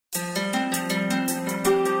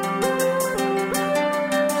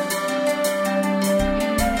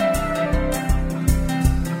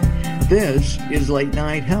This is Late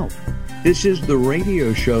Night Health. This is the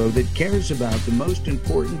radio show that cares about the most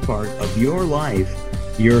important part of your life,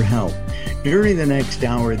 your health. During the next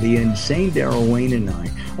hour, the insane Daryl Wayne and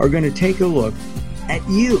I are going to take a look at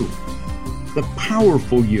you, the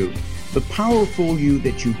powerful you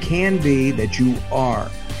that you can be, that you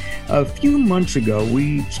are. A few months ago,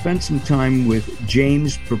 we spent some time with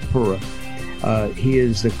James Purpura. He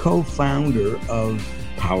is the co-founder of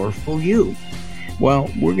Powerful You.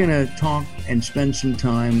 Well, we're going to talk and spend some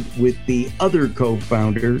time with the other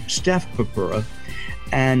co-founder, Steph Purpura,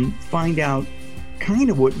 and find out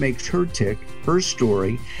kind of what makes her tick, her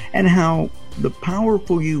story, and how the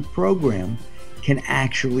Powerful You program can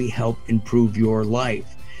actually help improve your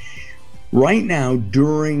life. Right now,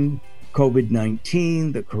 during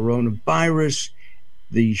COVID-19, the coronavirus,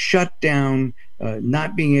 the shutdown,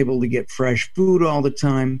 not being able to get fresh food all the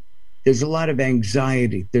time, there's a lot of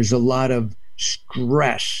anxiety. There's a lot of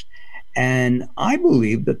stress. And I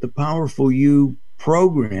believe that the Powerful You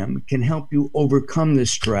program can help you overcome the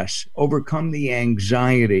stress, overcome the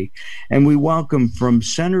anxiety. And we welcome from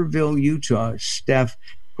Centerville, Utah, Steph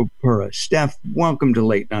Purpura. Steph, welcome to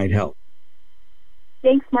Late Night Health.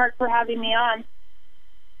 Thanks, Mark, for having me on.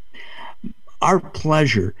 Our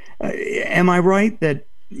pleasure. Am I right that,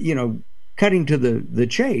 cutting to the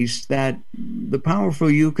chase, that the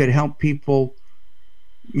Powerful You could help people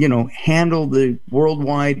handle the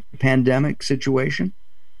worldwide pandemic situation?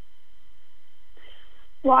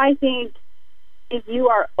 Well, I think if you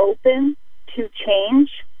are open to change,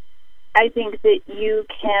 I think that you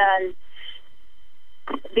can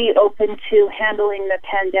be open to handling the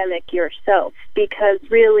pandemic yourself, because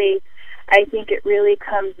really, I think it really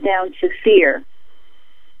comes down to fear.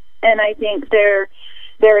 And I think there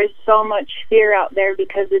is so much fear out there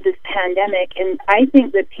because of this pandemic, and I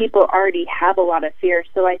think that people already have a lot of fear,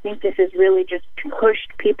 so I think this has really just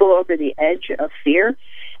pushed people over the edge of fear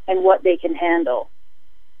and what they can handle.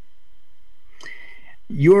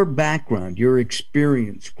 Your background, your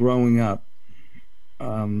experience growing up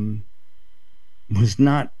was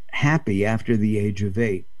not happy after the age of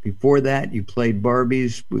 8. Before that, you played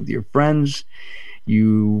Barbies with your friends.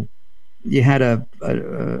 You had a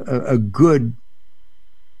good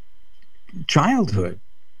childhood,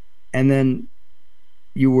 and then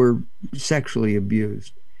you were sexually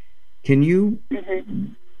abused. Can you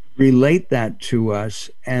relate that to us,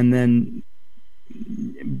 and then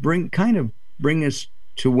bring us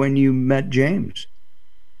to when you met James?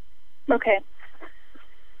 Okay.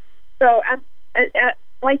 So,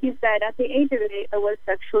 like you said, at the age of 8, I was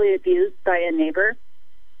sexually abused by a neighbor,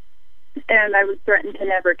 and I was threatened to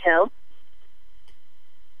never tell.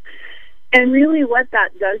 And really what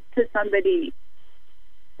that does to somebody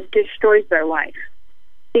destroys their life,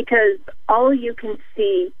 because all you can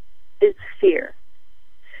see is fear,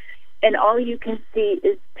 and all you can see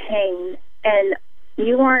is pain, and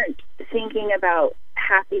you aren't thinking about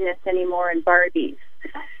happiness anymore in Barbies.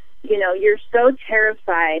 You're so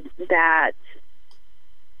terrified that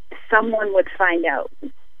someone would find out,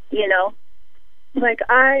 Like,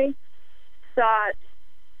 I thought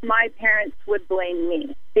my parents would blame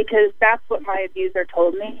me, because that's what my abuser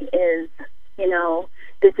told me is,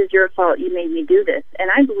 this is your fault, you made me do this. And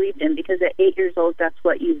I believed him, because at 8 years old, that's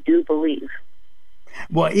what you do believe.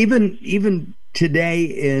 Well, even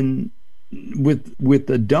today with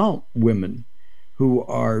adult women who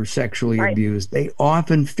are sexually abused, they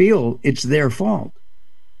often feel it's their fault.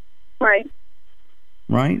 Right.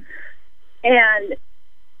 And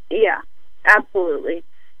yeah, absolutely.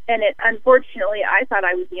 And unfortunately, I thought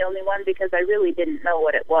I was the only one, because I really didn't know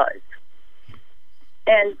what it was.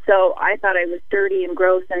 And so I thought I was dirty and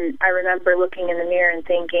gross, and I remember looking in the mirror and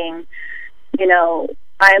thinking,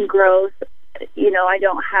 I am gross, I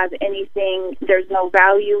don't have anything, there's no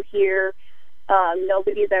value here,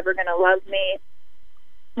 nobody's ever going to love me.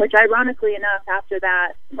 Which, ironically enough, after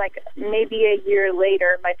that, like maybe a year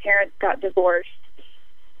later, my parents got divorced,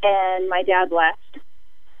 and my dad left.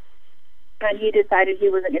 And he decided he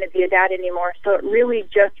wasn't going to be a dad anymore. So it really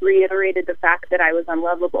just reiterated the fact that I was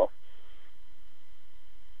unlovable.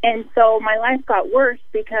 And so my life got worse,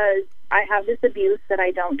 because I have this abuse that I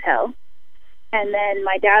don't tell. And then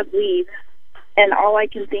my dad leaves, and all I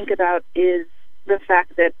can think about is the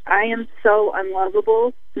fact that I am so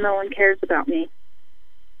unlovable, no one cares about me.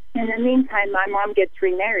 In the meantime, my mom gets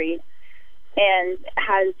remarried and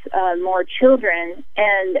has more children.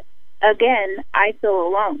 And again, I feel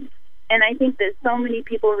alone. And I think that so many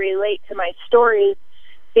people relate to my story,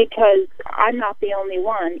 because I'm not the only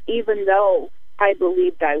one, even though I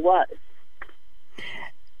believed I was.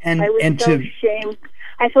 I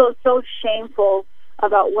felt so shameful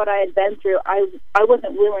about what I had been through, I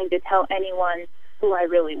wasn't willing to tell anyone who I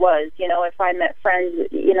really was. You know, if I met friends,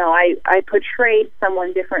 you know, I portrayed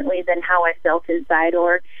someone differently than how I felt inside.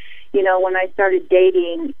 Or, you know, when I started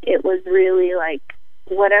dating, it was really like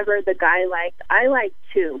whatever the guy liked, I liked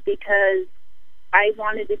too, because I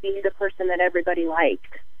wanted to be the person that everybody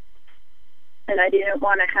liked. And I didn't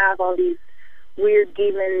want to have all these weird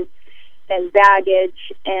demons and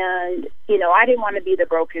baggage, and, you know, I didn't want to be the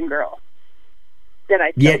broken girl that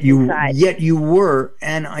I felt inside. Yet you were,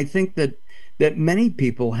 and I think that many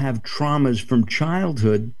people have traumas from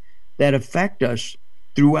childhood that affect us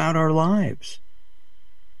throughout our lives.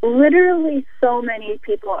 Literally so many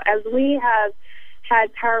people. As we have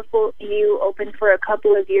had Powerful You open for a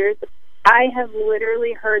couple of years, I have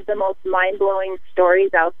literally heard the most mind-blowing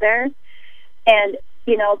stories out there. And,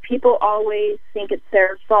 you know, people always think it's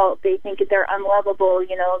their fault. They think they're unlovable,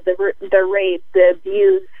 you know, the rape, the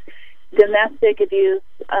abuse, domestic abuse,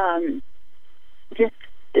 just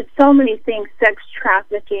so many things, sex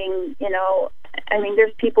trafficking, you know. I mean,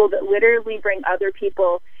 there's people that literally bring other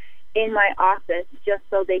people in my office just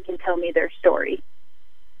so they can tell me their story.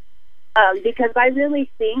 Because I really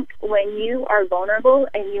think when you are vulnerable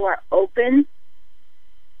and you are open,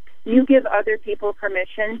 you give other people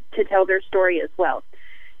permission to tell their story as well.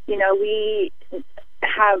 You know, we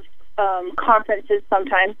have conferences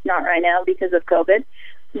sometimes, not right now because of COVID,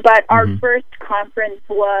 but our first conference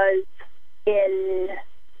was in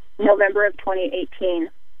November of 2018.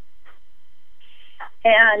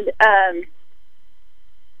 And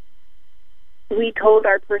we told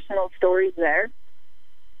our personal stories there.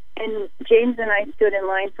 And James and I stood in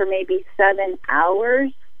line for maybe 7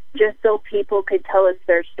 hours just so people could tell us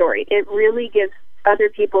their story. It really gives other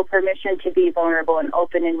people permission to be vulnerable and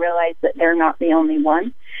open and realize that they're not the only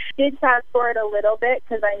one. I did fast forward a little bit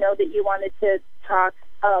because I know that you wanted to talk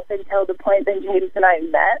up until the point that James and I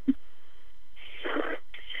met.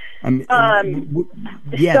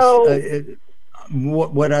 Yes. So,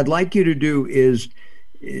 what I'd like you to do is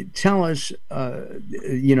tell us,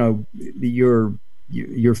 you know, you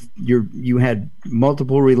had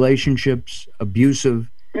multiple relationships, abusive.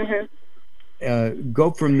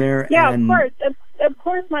 Go from there. Yeah, and of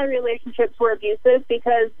course my relationships were abusive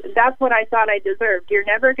because that's what I thought I deserved. You're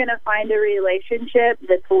never going to find a relationship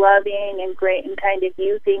that's loving and great and kind if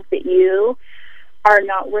you think that you are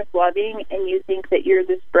not worth loving and you think that you're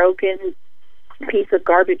this broken piece of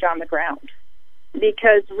garbage on the ground.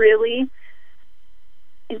 Because really,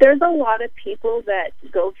 there's a lot of people that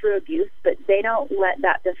go through abuse, but they don't let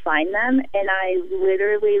that define them, and I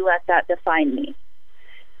literally let that define me.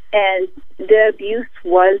 And the abuse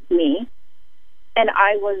was me, and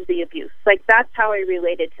I was the abuse. Like, that's how I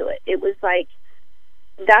related to it. It was like,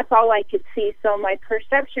 that's all I could see. So my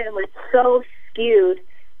perception was so skewed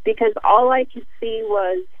because all I could see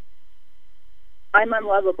was, I'm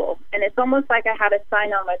unlovable. And it's almost like I had a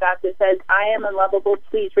sign on my back that says, I am unlovable,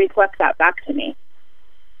 please reflect that back to me.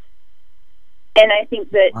 And I think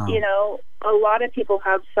that, you know, a lot of people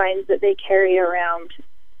have signs that they carry around,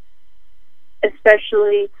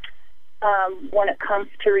 especially when it comes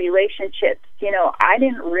to relationships. You know, I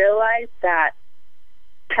didn't realize that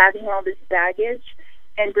having all this baggage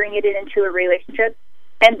and bringing it into a relationship,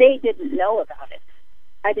 and they didn't know about it.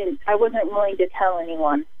 I wasn't willing to tell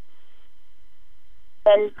anyone.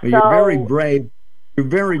 And so, you're very brave. You're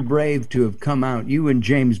very brave to have come out. You and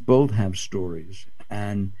James both have stories,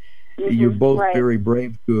 and you're both very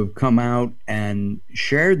brave to have come out and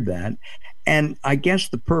shared that. And I guess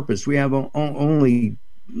the purpose, we have only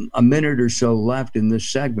a minute or so left in this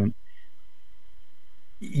segment.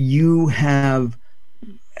 You have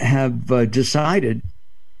decided,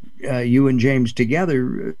 you and James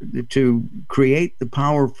together, to create the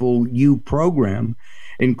Powerful You program,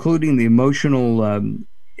 including the emotional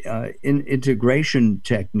integration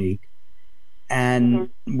technique. And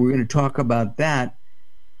we're going to talk about that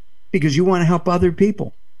because you want to help other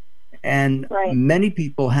people. And many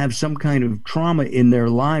people have some kind of trauma in their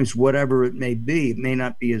lives, whatever it may be. It may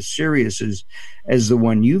not be as serious as the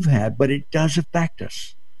one you've had, but it does affect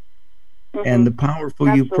us. And the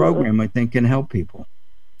Powerful You program, I think, can help people.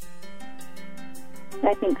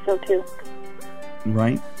 I think so too.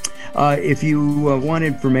 Right. If you want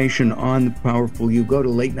information on the Powerful You, go to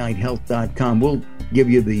latenighthealth.com. We'll give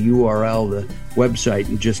you the URL, the website,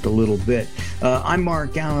 in just a little bit. I'm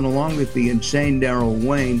Mark Alyn, along with the insane Daryl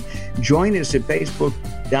Wayne. Join us at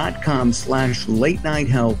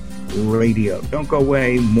facebook.com/latenighthealthradio. Don't go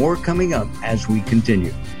away. More coming up as we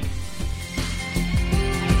continue.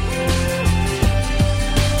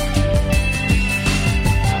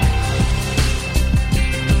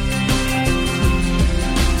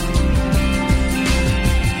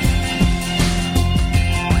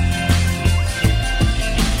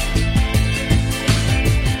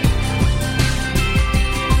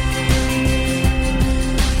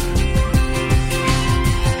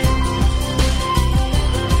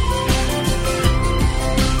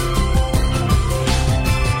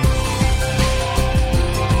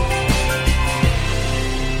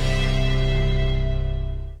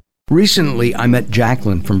 Recently, I met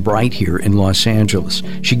Jacqueline from Bright here in Los Angeles.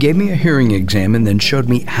 She gave me a hearing exam and then showed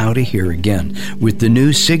me how to hear again with the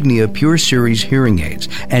new Signia Pure Series hearing aids,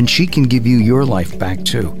 and she can give you your life back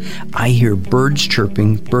too. I hear birds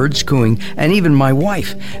chirping, birds cooing, and even my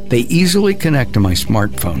wife. They easily connect to my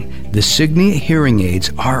smartphone. The Signia hearing aids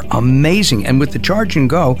are amazing, and with the charge and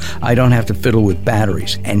go, I don't have to fiddle with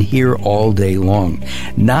batteries and hear all day long.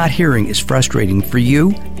 Not hearing is frustrating for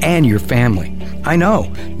you and your family. I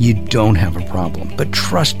know you don't have a problem, but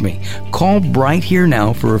trust me, call Bright Here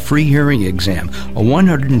now for a free hearing exam, a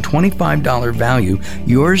 $125 value,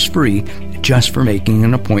 yours free, just for making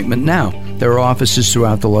an appointment now. There are offices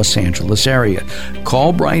throughout the Los Angeles area.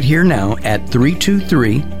 Call Bright Here now at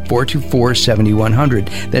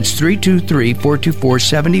 323-424-7100. That's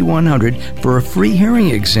 323-424-7100 for a free hearing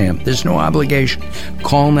exam. There's no obligation.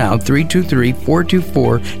 Call now,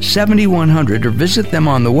 323-424-7100, or visit them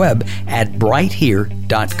on the web at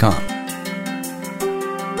brighthere.com.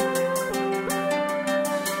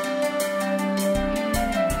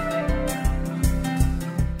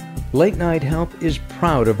 Late Night Help is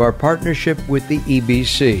proud of our partnership with the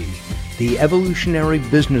EBC, the Evolutionary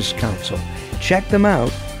Business Council. Check them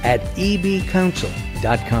out at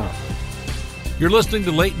ebcouncil.com. You're listening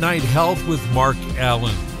to Late Night Health with Mark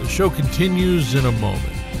Alyn. The show continues in a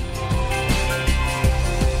moment.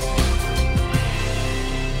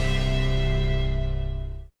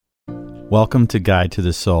 Welcome to Guide to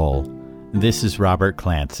the Soul. This is Robert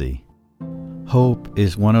Clancy. Hope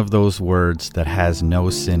is one of those words that has no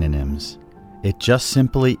synonyms. It just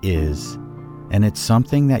simply is, and it's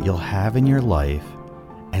something that you'll have in your life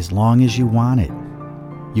as long as you want it.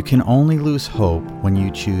 You can only lose hope when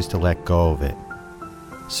you choose to let go of it.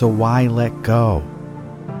 So why let go?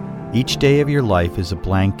 Each day of your life is a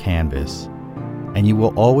blank canvas, and you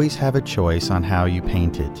will always have a choice on how you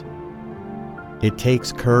paint it. It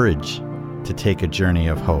takes courage to take a journey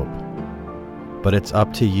of hope. But it's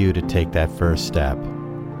up to you to take that first step.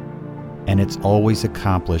 And it's always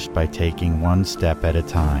accomplished by taking one step at a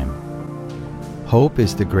time. Hope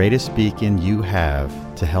is the greatest beacon you have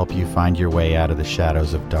to help you find your way out of the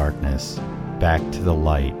shadows of darkness, back to the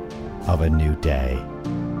light of a new day.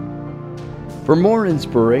 For more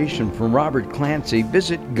inspiration from Robert Clancy,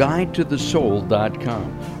 visit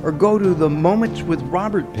guidetothesoul.com or go to the Moments with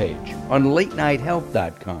Robert page on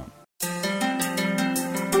latenighthelp.com.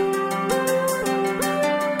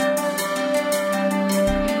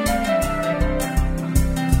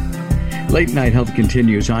 Late Night Health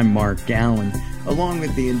continues. I'm Mark Alyn. Along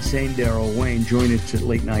with the insane Daryl Wayne, join us at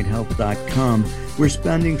latenighthelp.com. We're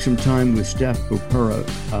spending some time with Steph Purpura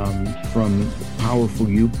from Powerful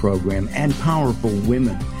You program and Powerful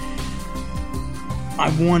Women. I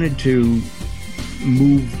wanted to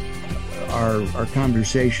move our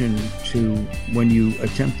conversation to when you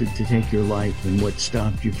attempted to take your life and what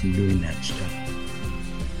stopped you from doing that stuff.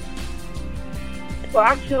 Well,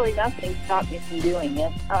 actually, nothing stopped me from doing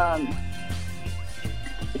it.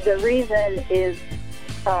 The reason is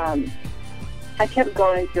I kept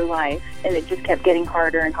going through life, and it just kept getting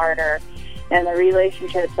harder and harder, and the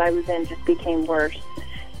relationships I was in just became worse.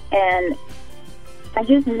 And I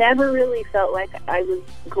just never really felt like I was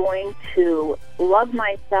going to love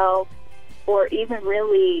myself or even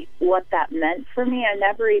really what that meant for me. I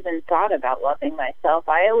never even thought about loving myself.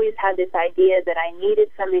 I always had this idea that I needed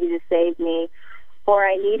somebody to save me, or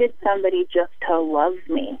I needed somebody just to love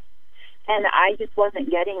me. And I just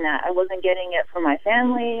wasn't getting that. I wasn't getting it from my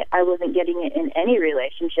family. I wasn't getting it in any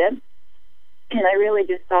relationship. And I really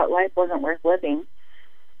just thought life wasn't worth living.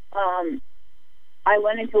 I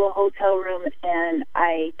went into a hotel room and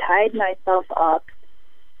I tied myself up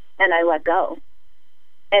and I let go.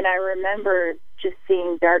 And I remember just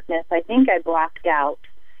seeing darkness. I think I blacked out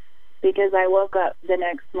because I woke up the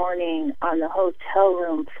next morning on the hotel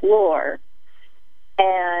room floor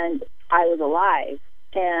and I was alive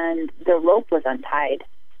and the rope was untied.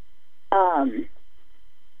 I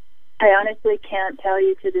honestly can't tell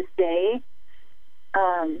you to this day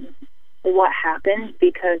what happened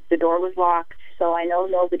because the door was locked, so I know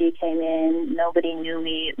nobody came in, nobody knew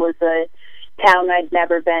me. It was a town I'd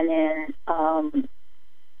never been in,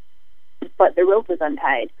 but the rope was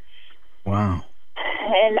untied. Wow.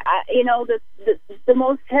 And the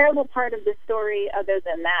most terrible part of the story, other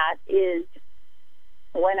than that, is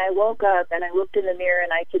when I woke up and I looked in the mirror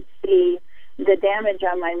and I could see the damage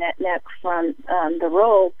on my neck from the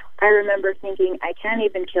rope. I remember thinking, I can't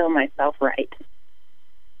even kill myself right.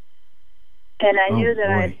 And I knew that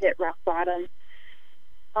I had hit rock bottom.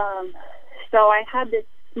 So I had this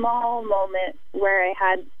small moment where I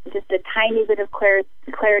had just a tiny bit of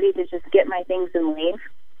clarity to just get my things and leave.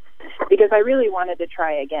 because I really wanted to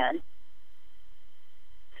try again.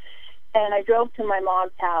 And I drove to my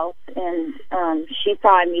mom's house, and she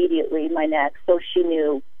saw immediately my neck, so she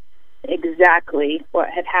knew exactly what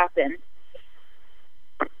had happened.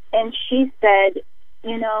 And she said,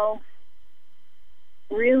 you know,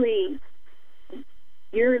 really,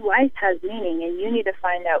 your life has meaning, and you need to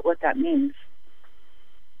find out what that means.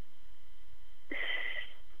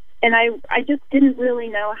 And I just didn't really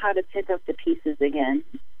know how to pick up the pieces again.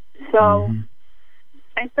 So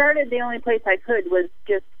I started, the only place I could was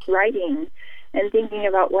just writing and thinking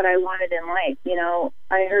about what I wanted in life. You know,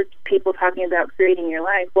 I heard people talking about creating your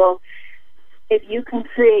life. Well, if you can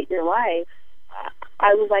create your life,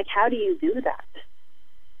 I was like, how do you do that?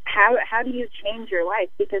 How do you change your life?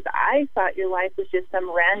 Because I thought your life was just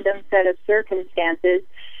some random set of circumstances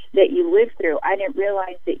that you lived through. I didn't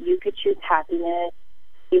realize that you could choose happiness,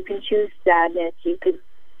 you can choose sadness, you could,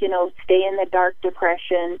 you know, stay in the dark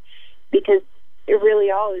depression, because it really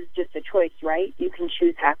all is just a choice, right? You can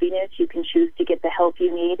choose happiness, you can choose to get the help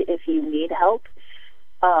you need if you need help.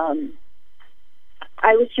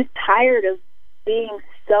 I was just tired of being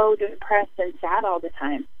so depressed and sad all the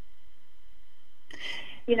time.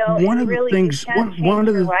 You know, one and of really the things, you can't one change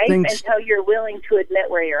of your the life things, until you're willing to admit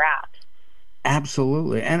where you're at.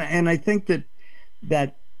 absolutely, and I think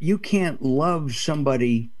that you can't love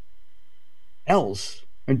somebody else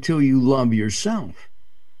until you love yourself.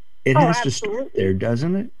 It Oh, has to absolutely. start there,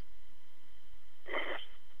 doesn't it?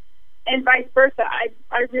 And vice versa.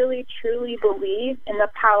 I really, truly believe in the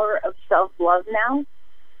power of self-love now.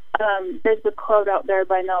 There's a quote out there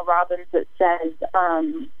by Mel Robbins that says,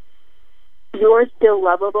 you're still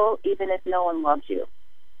lovable even if no one loves you.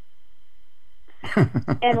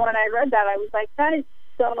 And when I read that, I was like, that is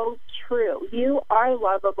so true. You are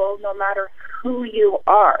lovable no matter who you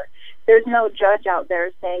are. There's no judge out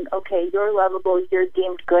there saying, okay, you're lovable, you're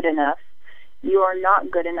deemed good enough. You are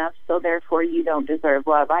not good enough, so therefore you don't deserve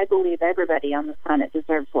love. I believe everybody on the planet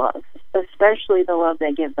deserves love, especially the love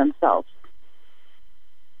they give themselves.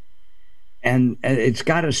 And it's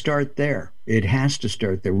got to start there. It has to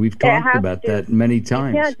start there. We've talked about that many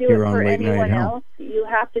times you can't do here it on for Late Night anyone Health. else. You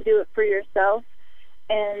have to do it for yourself.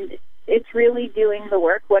 And it's really doing the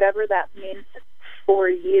work, whatever that means for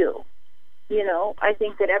you. You know, I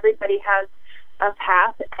think that everybody has a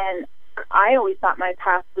path, and I always thought my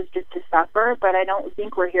path was just to suffer, but I don't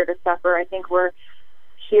think we're here to suffer. I think we're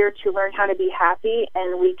here to learn how to be happy,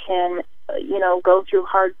 and we can, you know, go through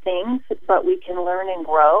hard things, but we can learn and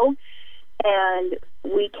grow, and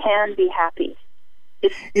we can be happy.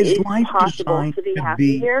 It's life possible designed to be to happy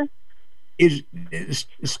be here.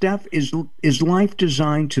 Steph, is life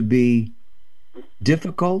designed to be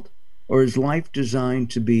difficult, or is life designed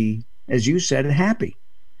to be, as you said, happy?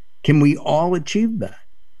 Can we all achieve that?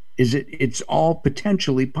 It's all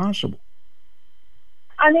potentially possible?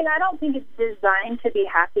 I mean, I don't think it's designed to be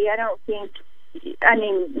happy.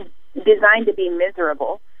 Designed to be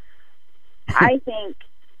miserable. I think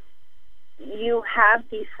you have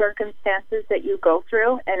these circumstances that you go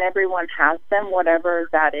through, and everyone has them, whatever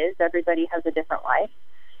that is. Everybody has a different life.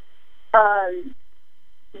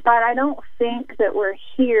 But I don't think that we're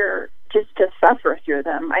here just to suffer through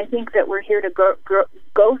them. I think that we're here to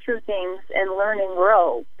go through things and learn and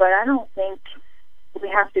grow, but I don't think we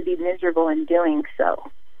have to be miserable in doing so.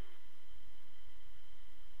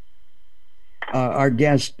 Our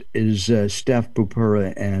guest is Steph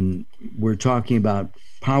Purpura, and we're talking about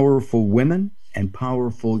Powerful Women and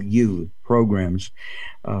Powerful You programs,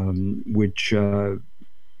 which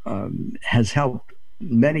has helped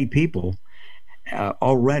many people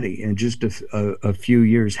already in just a few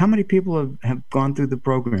years. How many people have gone through the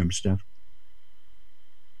program, Steph?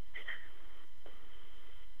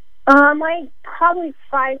 Like probably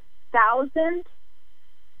 5,000.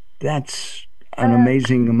 That's an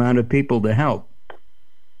amazing amount of people to help.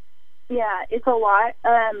 Yeah, it's a lot.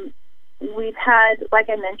 We've had, like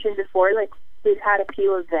I mentioned before, we've had a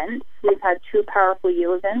few events. We've had 2 Powerful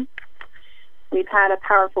You events. We've had a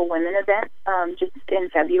Powerful Women event just in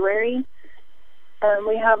February.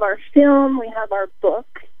 We have our film. We have our book.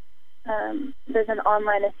 There's an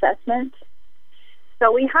online assessment.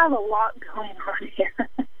 So we have a lot going on here.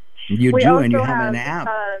 You do, and you have an app.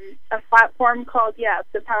 A platform called,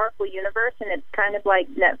 The Powerful Universe, and it's kind of like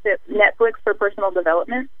Netflix for personal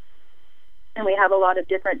development. And we have a lot of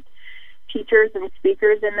different teachers and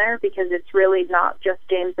speakers in there, because it's really not just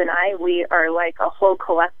James and I. We are like a whole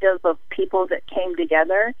collective of people that came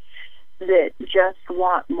together that just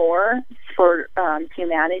want more for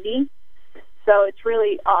humanity. So it's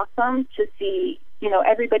really awesome to see,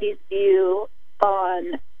 everybody's view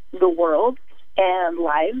on the world and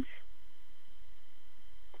lives.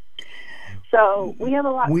 So we have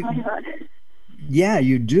a lot going on. Yeah,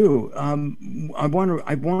 you do. I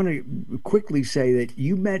want to quickly say that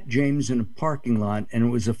you met James in a parking lot, and it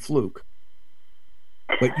was a fluke.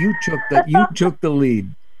 But you took the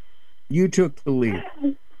lead. You took the lead.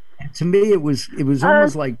 And to me, it was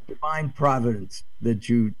almost like divine providence that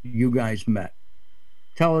you guys met.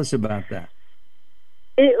 Tell us about that.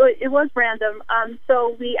 It was random.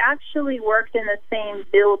 So we actually worked in the same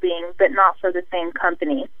building, but not for the same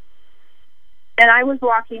company. And I was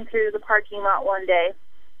walking through the parking lot one day,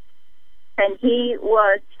 and he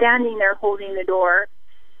was standing there holding the door.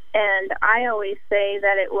 And I always say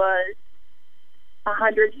that it was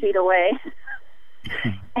 100 feet away.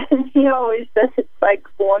 And he always says it's like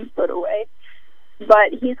 1 foot away.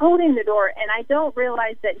 But he's holding the door, and I don't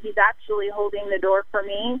realize that he's actually holding the door for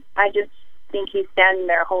me. I just think he's standing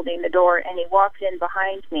there holding the door, and he walked in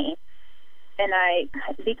behind me. And I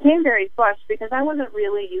became very flushed because I wasn't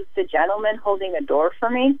really used to gentlemen holding a door for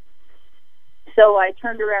me. So I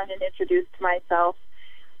turned around and introduced myself.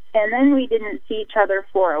 And then we didn't see each other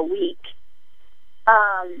for a week.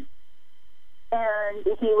 And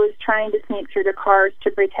he was trying to sneak through the cars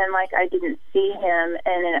to pretend like I didn't see him.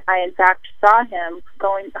 And I, in fact, saw him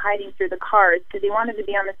hiding through the cars because he wanted to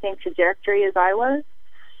be on the same trajectory as I was.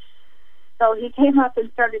 So he came up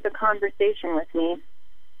and started the conversation with me.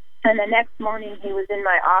 And the next morning, he was in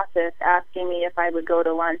my office asking me if I would go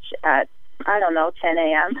to lunch at, 10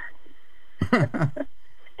 a.m.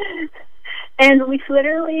 And we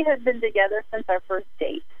literally have been together since our first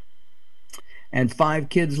date. And 5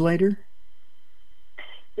 kids later?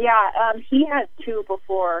 Yeah, he had 2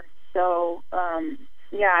 before. So, I've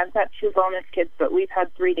got 2 bonus kids, but we've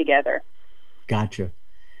had 3 together. Gotcha.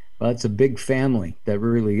 Well, that's a big family. That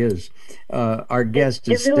really is. Our guest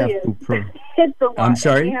is really Steph Purpura. It's a lot. I'm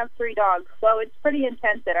sorry? We have 3 dogs, so it's pretty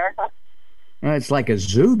intense at our house. It's like a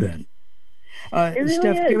zoo then. It really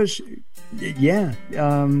Steph,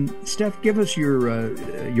 Steph, give us your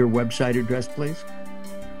website address, please.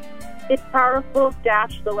 It's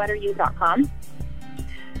powerful-u.com.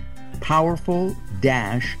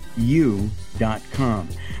 Powerful-u.com.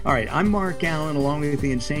 All right, I'm Mark Alyn, along with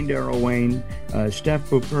the insane Daryl Wayne. Steph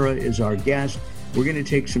Purpura is our guest. We're going to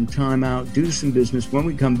take some time out, do some business. When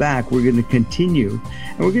we come back, we're going to continue,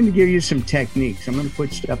 and we're going to give you some techniques. I'm going to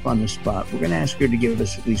put Steph on the spot. We're going to ask her to give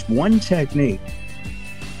us at least one technique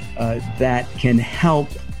that can help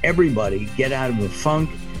everybody get out of the funk,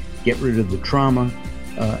 get rid of the trauma,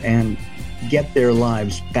 and get their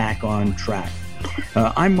lives back on track.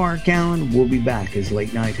 I'm Mark Alyn. We'll be back as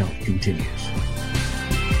Late Night Health continues.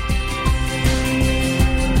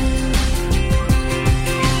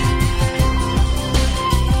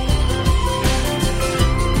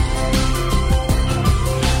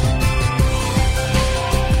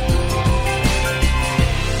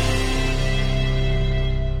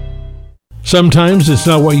 Sometimes it's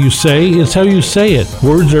not what you say, it's how you say it.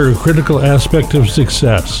 Words are a critical aspect of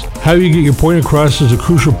success. How you get your point across is a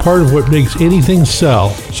crucial part of what makes anything sell.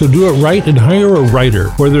 So do it right and hire a writer.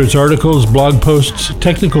 Whether it's articles, blog posts,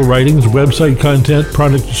 technical writings, website content,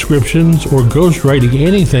 product descriptions, or ghostwriting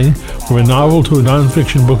anything from a novel to a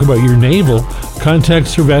nonfiction book about your navel, contact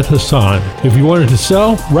Servet Hassan. If you want it to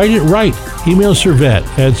sell, write it right. Email Servet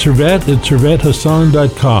at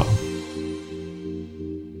servet@servethassan.com.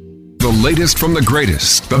 The latest from the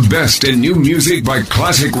greatest, the best in new music by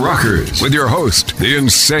classic rockers, with your host, the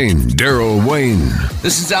insane Daryl Wayne.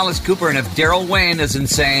 This is Alice Cooper, and if Daryl Wayne is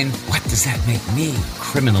insane, what does that make me?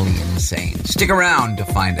 Criminally insane. Stick around to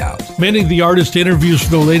find out. Many of the artist interviews for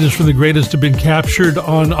the latest from the greatest have been captured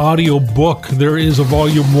on audiobook. There is a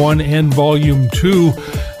Volume 1 and Volume 2.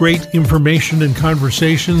 Great information and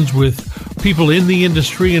conversations with people in the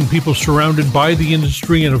industry and people surrounded by the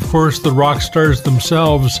industry, and of course the rock stars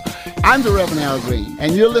themselves. I'm the Reverend Al Green,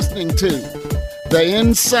 and you're listening to the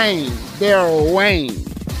insane Daryl Wayne.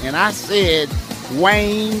 And I said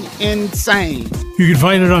Wayne Insane. You can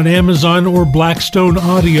find it on Amazon or Blackstone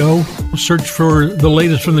Audio. Search for the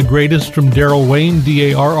latest from the greatest from Daryl Wayne,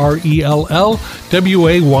 DARRELL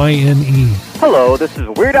WAYNE. Hello, this is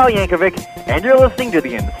Weird Al Yankovic, and you're listening to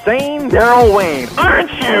the insane Daryl Wayne,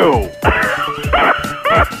 aren't you?